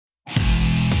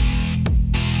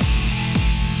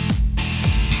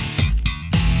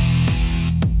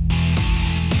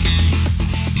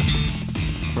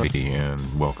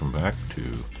and welcome back to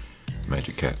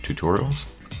Majik tutorials.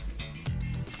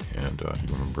 And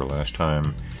you remember last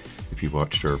time, if you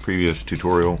watched our previous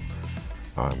tutorial,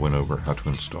 I went over how to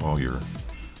install your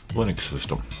Linux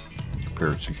system, your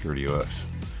Parrot Security OS.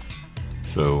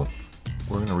 So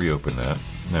we're going to reopen that.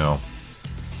 Now,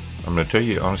 I'm going to tell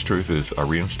you the honest truth is I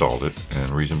reinstalled it,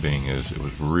 and the reason being is it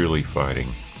was really fighting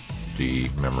the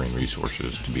memory and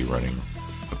resources to be running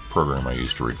a program I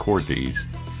used to record these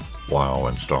while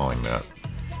installing that.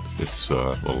 This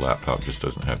little laptop just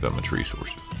doesn't have that much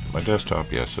resources. My desktop,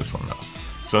 yes, this one no.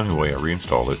 So anyway, I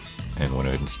reinstalled it and went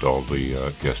ahead and installed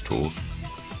the guest tools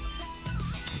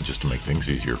just to make things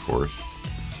easier for us.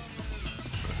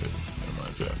 Go ahead and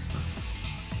minimize that.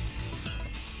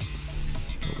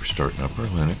 We're starting up our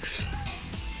Linux,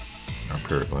 our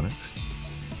Parrot Linux.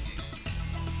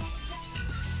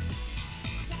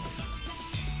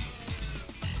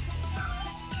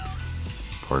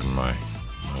 Pardon my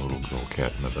little girl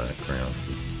cat in the background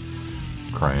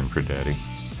crying for daddy.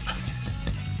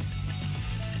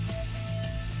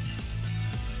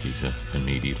 He's a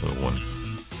needy little one.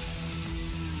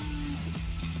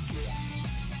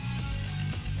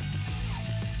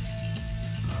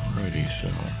 Alrighty, so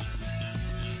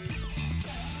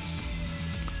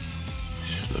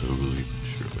slowly but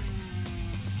surely.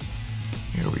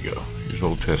 Here we go. Here's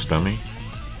old test dummy.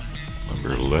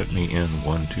 Remember, let me in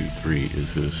 123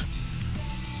 is his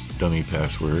dummy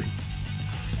password.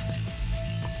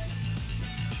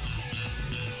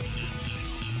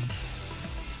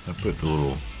 I put the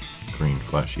little green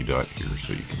flashy dot here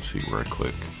so you can see where I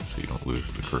click so you don't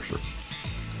lose the cursor.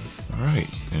 Alright,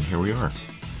 and here we are.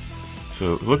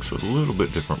 So it looks a little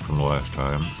bit different from the last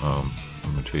time. I'm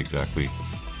going to tell you exactly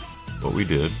what we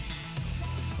did.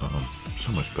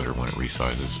 So much better when it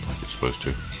resizes like it's supposed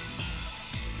to.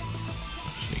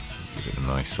 Get a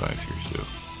nice size here so you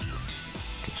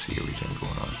can see everything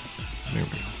going on. There we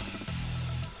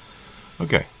go.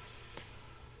 Okay,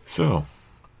 so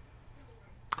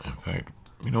in fact,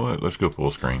 you know what? Let's go full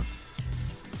screen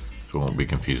so it won't be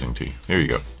confusing to you. There you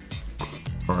go.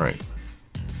 Alright,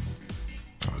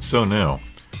 so now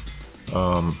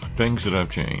things that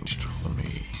I've changed. Let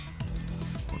me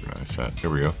organize that. There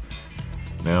we go.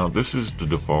 Now this is the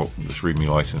default, this README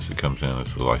license that comes in.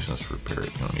 It's the license for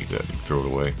Parrot. You don't need that. You can throw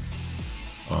it away.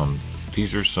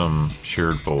 These are some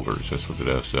shared folders. That's what the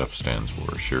SF stands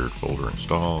for. Shared folder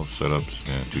installs, setups,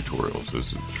 and tutorials.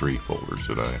 Those are the three folders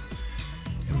that I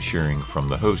am sharing from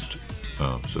the host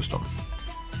system.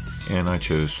 And I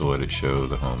chose to let it show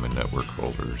the home and network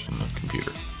folders in the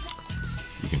computer.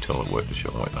 You can tell it what to show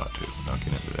and what not to. I'll get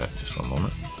into that in just one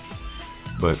moment.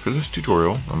 But for this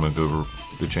tutorial, I'm going to go over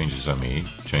the changes I made.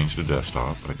 Change the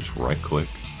desktop. I just right click,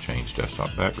 change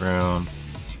desktop background.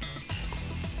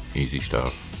 Easy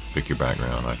stuff. Pick your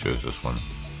background. I chose this one.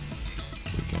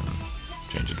 We can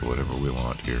change it to whatever we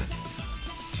want here.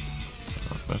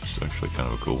 That's actually kind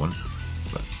of a cool one.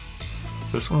 But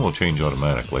this one will change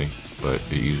automatically, but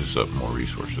it uses up more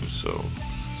resources, so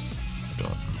I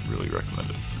don't really recommend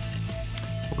it.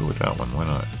 We'll go with that one. Why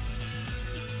not?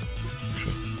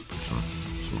 Actually, put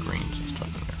some greens and stuff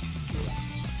in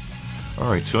there.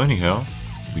 Alright, so anyhow,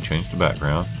 we changed the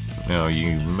background. Now,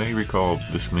 you may recall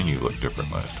this menu looked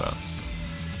different last time.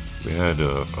 We had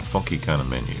a funky kind of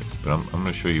menu, but I'm going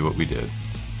to show you what we did.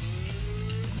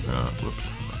 Whoops,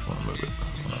 I want to move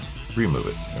it. Remove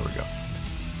it. There we go.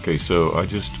 Okay, so I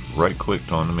just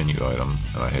right-clicked on the menu item,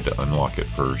 and I had to unlock it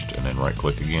first, and then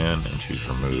right-click again and choose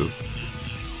Remove.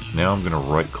 Now I'm going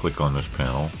to right-click on this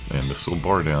panel, and this little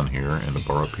bar down here and the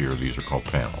bar up here, these are called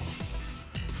panels.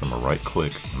 So I'm going to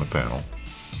right-click on the panel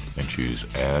and choose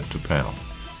Add to Panel.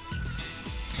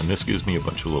 And this gives me a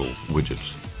bunch of little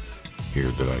widgets here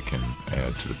that I can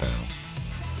add to the panel.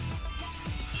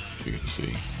 So you can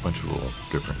see a bunch of little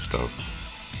different stuff.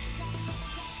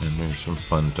 And there's some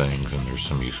fun things, and there's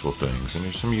some useful things, and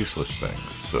there's some useless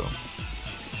things. So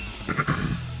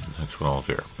that's what all's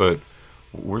there. But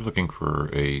we're looking for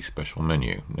a special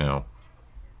menu. Now,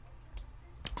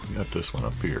 we got this one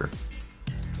up here.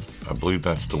 I believe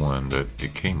that's the one that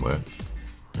it came with.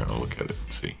 We're going to look at it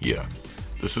and see. Yeah.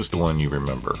 This is the one you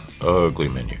remember. Ugly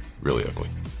menu. Really ugly.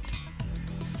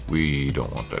 We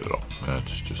don't want that at all.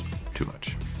 That's just too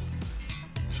much.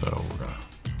 So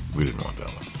we didn't want that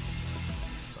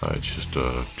one. It's just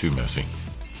too messy.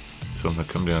 So I'm going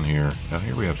to come down here. Now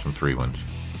here we have some three ones.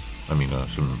 I mean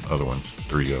some other ones.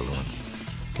 Three other ones.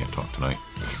 Can't talk tonight.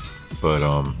 But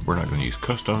we're not going to use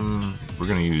custom. We're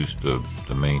going to use the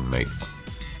main mate one.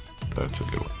 That's a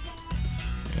good one.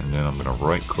 And then I'm going to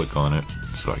right click on it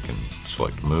so I can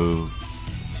select move.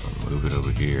 I'll move it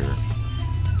over here.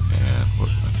 And look,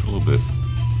 that's a little bit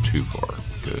too far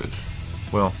because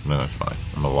Well, no, that's fine.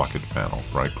 I'm going to lock it to panel.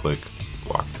 Right click,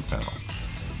 lock to panel.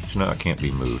 So now it can't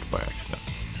be moved by accident.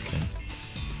 Okay.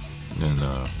 And then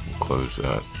we'll close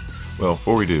that. Well,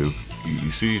 before we do,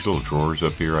 you see these little drawers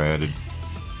up here I added?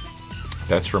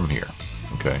 That's from here.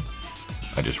 Okay.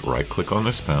 I just right click on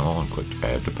this panel and click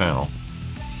add to panel.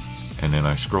 And then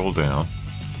I scroll down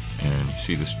and you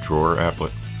see this drawer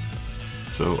applet.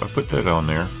 So I put that on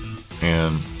there,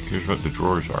 and here's what the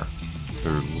drawers are.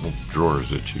 They're little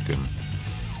drawers that you can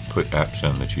put apps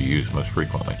in that you use most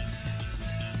frequently.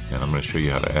 And I'm going to show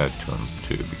you how to add to them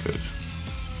too, because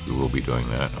we will be doing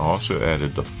that. I also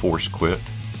added the force quit.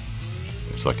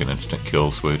 It's like an instant kill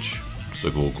switch. It's a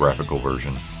little graphical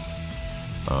version.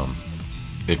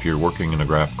 If you're working in a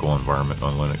graphical environment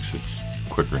on Linux, it's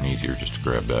quicker and easier just to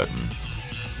grab that and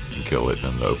kill it,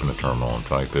 and open a terminal and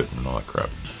type it and all that crap.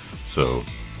 So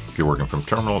if you're working from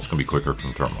terminal, it's going to be quicker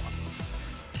from terminal.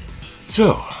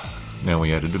 So now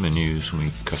we added the menus and we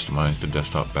customized the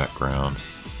desktop background.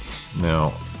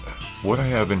 Now what I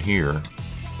have in here,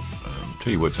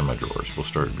 tell you what's in my drawers. We'll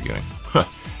start at the beginning.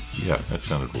 Yeah, that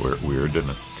sounded weird, didn't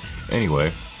it?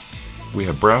 Anyway, we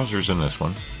have browsers in this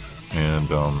one,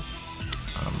 and I'm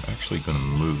actually going to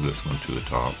move this one to the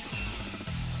top.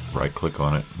 Right click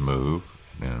on it, move,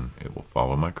 and it will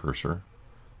follow my cursor.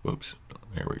 Whoops,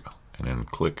 there we go. And then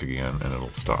click again and it'll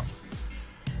stop.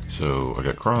 So I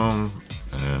got Chrome,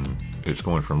 and then it's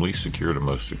going from least secure to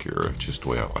most secure. It's just the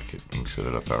way I like it. You can set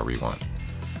it up however you want.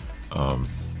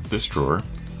 This drawer,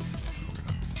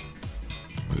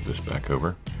 move this back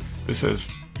over. This has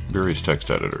various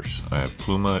text editors. I have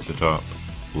Pluma at the top,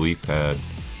 LeafPad.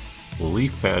 Well,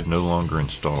 LeafPad no longer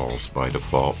installs by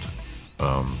default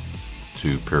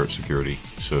to Parrot Security,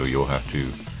 so you'll have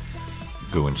to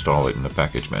go install it in the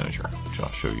package manager, which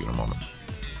I'll show you in a moment.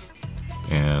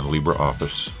 And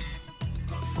LibreOffice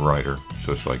Writer,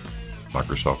 so it's like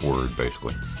Microsoft Word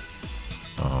basically.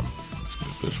 Let's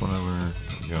move this one over.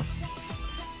 There we go.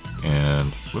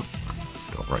 And whoop,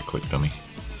 don't right click, dummy.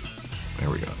 There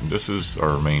we go. And this is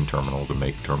our main terminal, the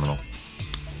make terminal.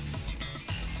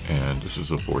 And this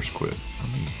is a force quit.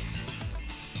 Let me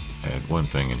add one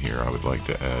thing in here I would like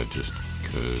to add just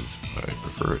because I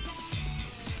prefer it.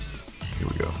 Here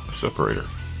we go, a separator.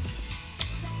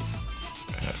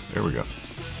 There we go.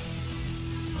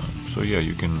 So yeah,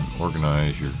 you can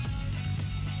organize your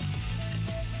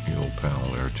little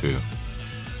panel there too.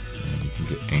 And you can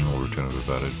get anal retentive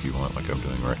about it if you want, like I'm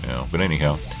doing right now. But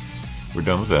anyhow, we're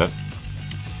done with that.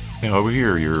 Now over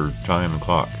here, your time and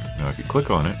clock. Now if you click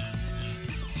on it,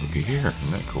 looky here,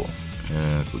 isn't that cool?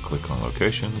 And if we click on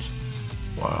locations,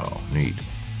 wow, neat.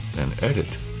 Then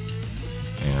edit.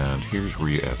 And here's where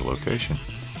you add a location.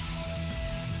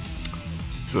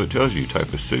 So it tells you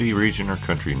type a city, region, or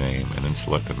country name, and then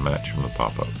select a match from the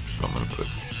pop-up. So I'm going to put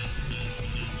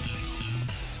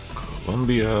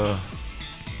Columbia.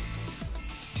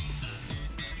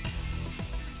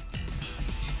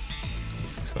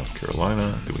 South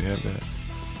Carolina. Do we have that?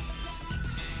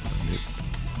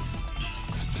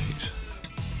 States.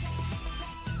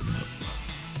 No.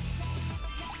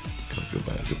 Go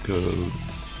by zip code.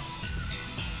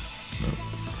 No.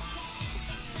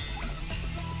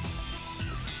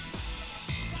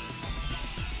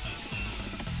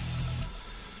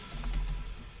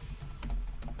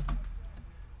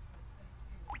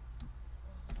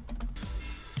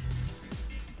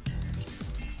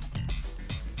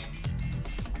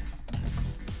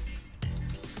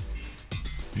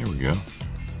 Here we go.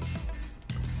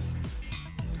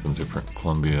 Some different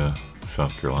Columbia,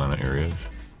 South Carolina areas.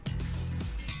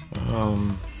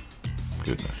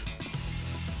 Goodness.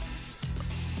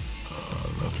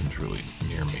 Nothing's really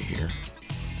near me here.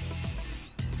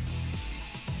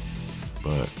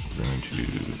 But we're going to...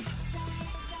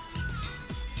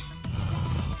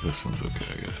 this one's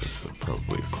okay. I guess that's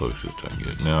probably the closest I can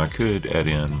get. Now I could add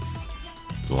in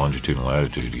the longitude and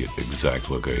latitude to get the exact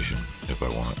location if I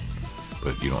want.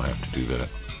 But you don't have to do that.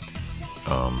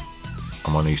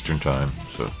 I'm on Eastern time,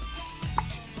 so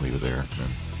leave it there.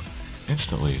 And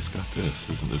instantly it's got this.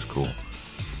 Isn't this cool?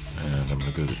 And I'm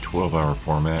going to go to 12-hour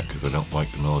format because I don't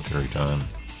like the military time.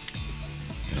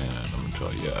 And I'm going to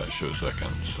tell you, yeah, show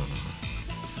seconds.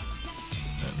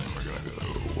 And then we're going to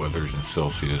go weathers in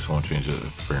Celsius. I want to change it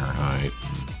to Fahrenheit.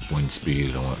 And wind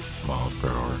speed, I want miles per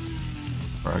hour.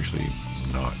 Or actually,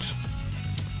 knots.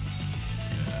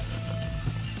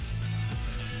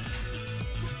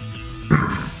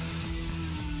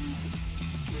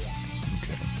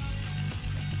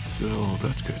 So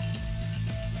that's good.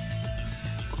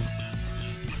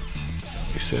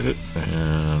 We set it,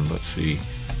 and let's see.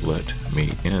 Let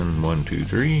me in 1, 2,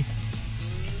 3.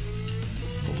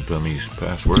 dummy's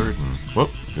password, and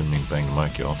whoop, didn't mean to bang the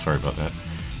mic, y'all. Sorry about that.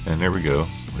 And there we go.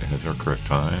 It has our correct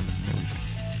time.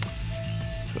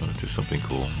 So just something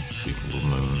cool. See the little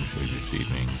moon, shows you it's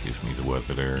evening, gives me the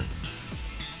weather there.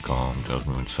 Calm, tells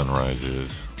me when sunrise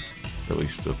is, at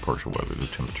least the partial weather, the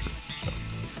temperature. So,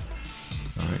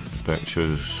 alright, in fact, it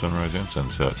shows sunrise and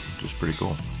sunset, which is pretty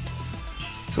cool.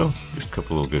 So, just a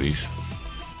couple little goodies.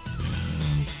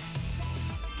 And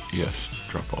yes,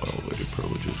 drop all elevated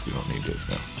privileges. We don't need those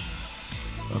now.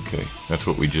 Okay, that's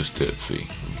what we just did. See,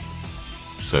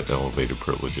 we set elevated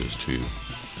privileges to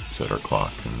set our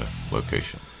clock and the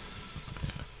location.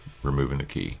 Yeah, removing the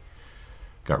key.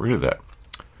 Got rid of that.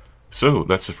 So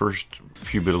that's the first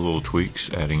few bit of little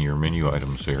tweaks, adding your menu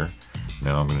items there.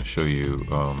 Now I'm going to show you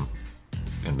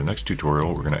in the next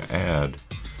tutorial. We're going to add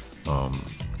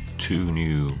 2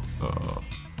 new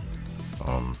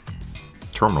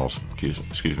terminals.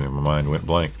 Excuse me, my mind went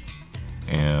blank.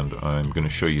 And I'm going to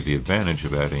show you the advantage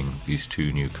of adding these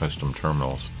 2 new custom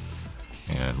terminals.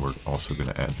 And we're also going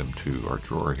to add them to our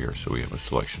drawer here, so we have a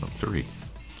selection of 3.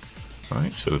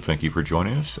 Alright, so thank you for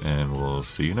joining us, and we'll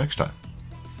see you next time.